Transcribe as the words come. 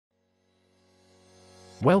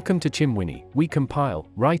Welcome to Chimwiini. We compile,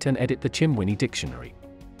 write and edit the Chimwiini dictionary.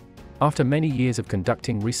 After many years of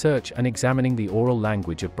conducting research and examining the oral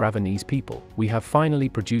language of Bravanese people, we have finally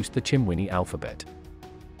produced the Chimwiini alphabet.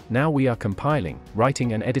 Now we are compiling,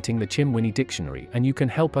 writing and editing the Chimwiini dictionary, and you can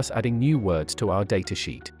help us adding new words to our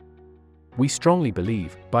datasheet. We strongly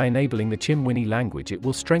believe, by enabling the Chimwiini language, it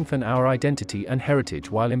will strengthen our identity and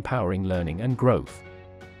heritage while empowering learning and growth.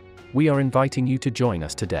 We are inviting you to join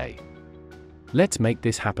us today. Let's make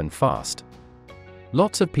this happen fast.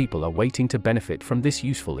 Lots of people are waiting to benefit from this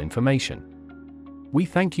useful information. We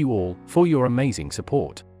thank you all for your amazing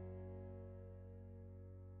support.